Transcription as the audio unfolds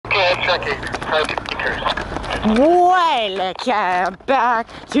track 8, 5 meters. Welcome back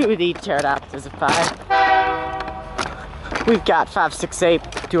to the Pterodactyls of 5. We've got 5, 6,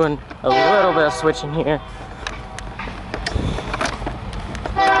 8 doing a little bit of switching here.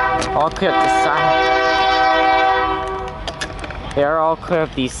 All clear up the side. They are all clear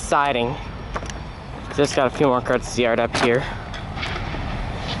up the siding. Just got a few more carts yard up here.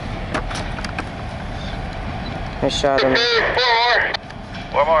 Nice shot of him.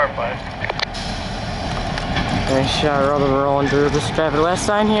 One more, 5. Nice shot rolling through the Stratford West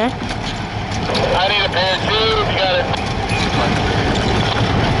sign here. I need a pair too. Got it.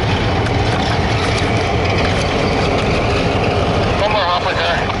 One more hopper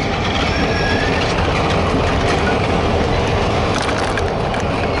car.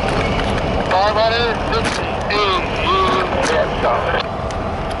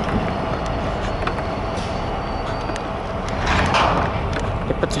 568.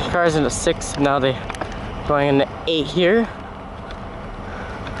 They put some cars into 6. Now they're going into 8 here.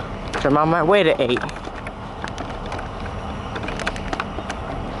 So I'm on my way to 8.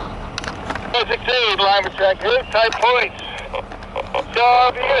 568, line with track 8, type points. So,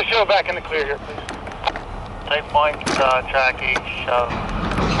 if you're going to show back in the clear here, please. Type points, track 8, shove.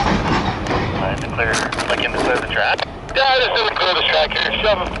 In the clear, like in the clear of the track? Yeah, just in the clear of the track here.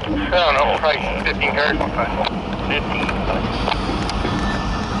 Shove, I don't know, probably 15 cars. 15.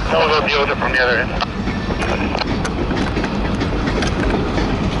 I'll go deal with it from the other end.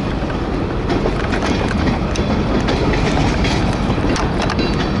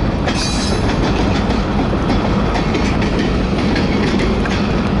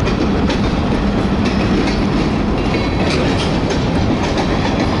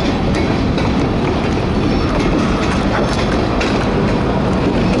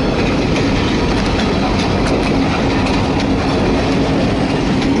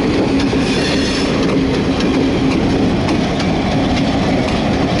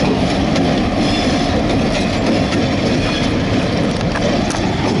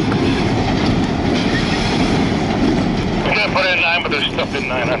 Put it in 9, but there's stuff in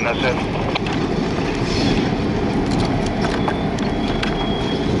 9, and that's it.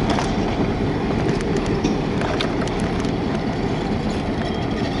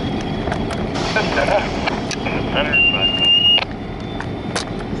 In the center,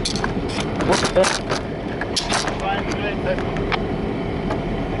 What's that?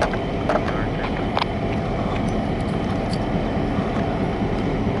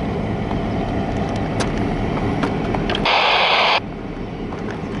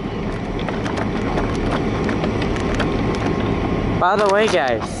 By the way,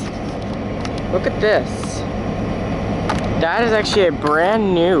 guys, look at this. That is actually a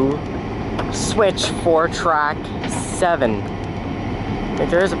brand new switch for track 7. Like,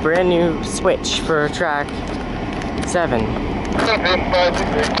 there is a brand new switch for track 7.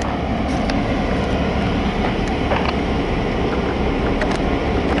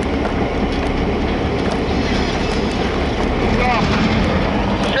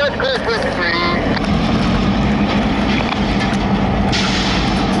 Just clear 53.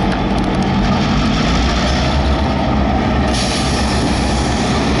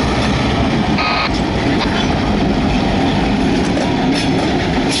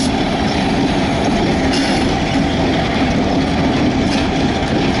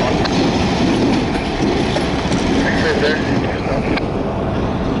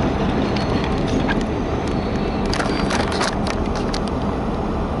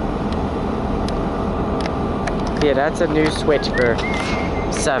 Yeah, that's a new switch for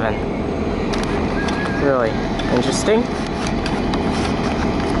 7. Really interesting.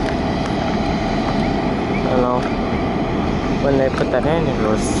 I don't know when they put that in, if it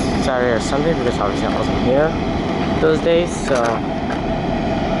was Saturday or Sunday, because obviously I wasn't here those days, so.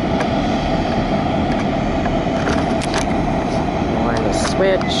 Wind the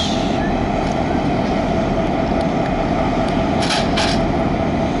switch.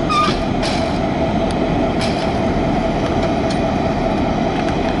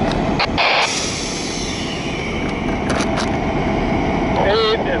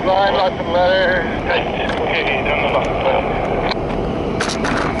 Line, lots of letters. Okay, down the bottom.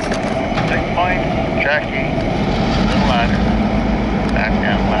 Take point, tracking, little ladder, back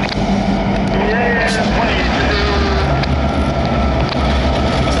down left. Yeah, 22.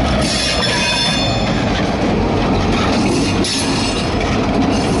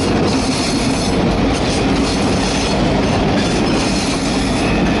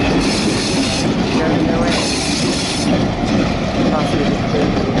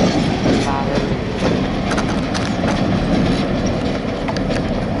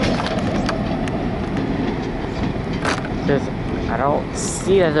 Because I don't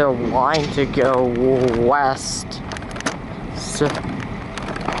see that they're wanting to go west. So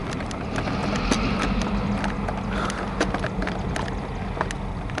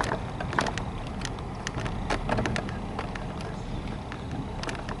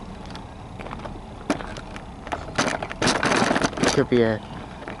could be a.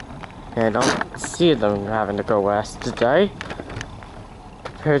 I don't see them having to go west today.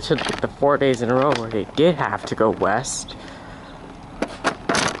 Compared to the 4 days in a row where they did have to go west.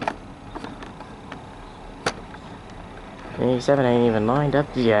 87 ain't even lined up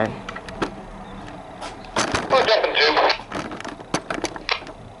yet. What's happened to?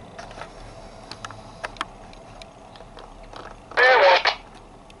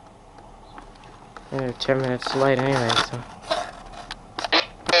 They're 10 minutes late anyway, so.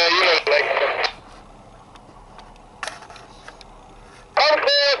 You look like.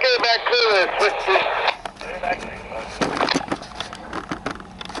 Okay, back to the switch.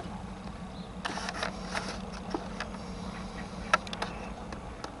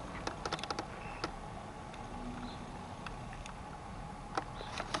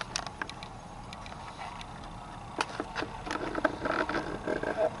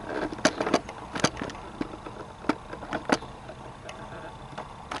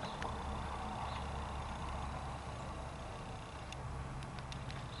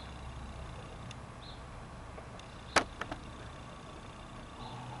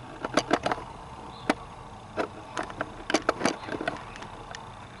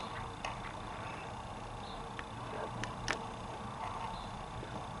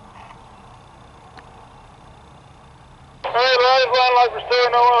 Alright,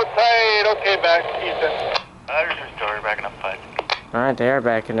 restored, no tight. Okay, back, Ethan. Just restored, backing up 5. Alright, they are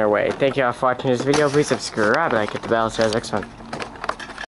back in their way. Thank you all for watching this video. Please subscribe, like, hit the bell, see you next one.